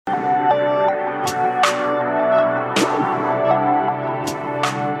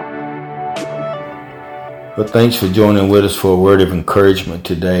But thanks for joining with us for a word of encouragement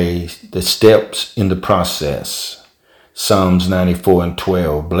today. The steps in the process. Psalms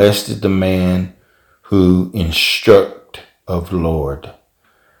 94:12. Blessed is the man who instruct of the Lord.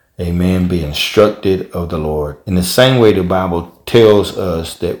 Amen. Be instructed of the Lord. In the same way, the Bible tells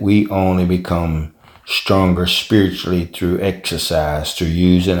us that we only become stronger spiritually through exercise, through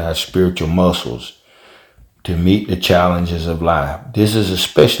using our spiritual muscles to meet the challenges of life. This is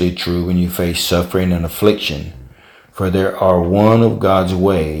especially true when you face suffering and affliction, for there are one of God's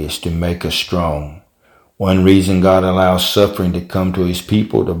ways to make us strong. One reason God allows suffering to come to his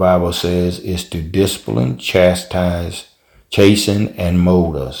people, the Bible says, is to discipline, chastise, chasten, and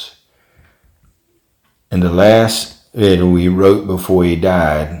mold us. In the last letter we wrote before he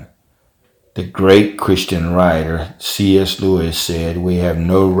died, the great Christian writer C.S. Lewis said, "We have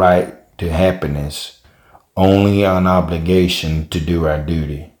no right to happiness, only an obligation to do our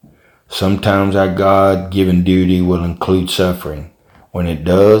duty." Sometimes our God-given duty will include suffering. When it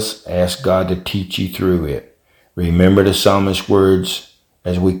does, ask God to teach you through it. Remember the psalmist's words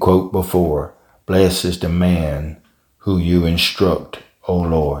as we quote before, "Blessed is the man who you instruct, O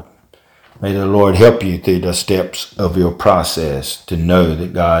Lord." May the Lord help you through the steps of your process to know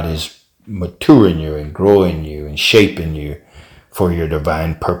that God is maturing you and growing you and shaping you for your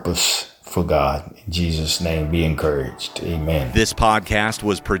divine purpose for God. In Jesus' name, be encouraged. Amen. This podcast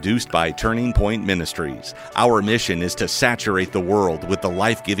was produced by Turning Point Ministries. Our mission is to saturate the world with the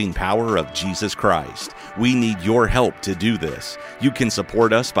life-giving power of Jesus Christ. We need your help to do this. You can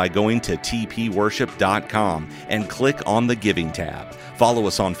support us by going to tpworship.com and click on the Giving tab. Follow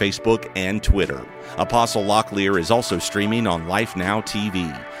us on Facebook and Twitter. Apostle Locklear is also streaming on Life Now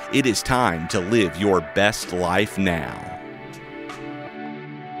TV. It is time to live your best life now.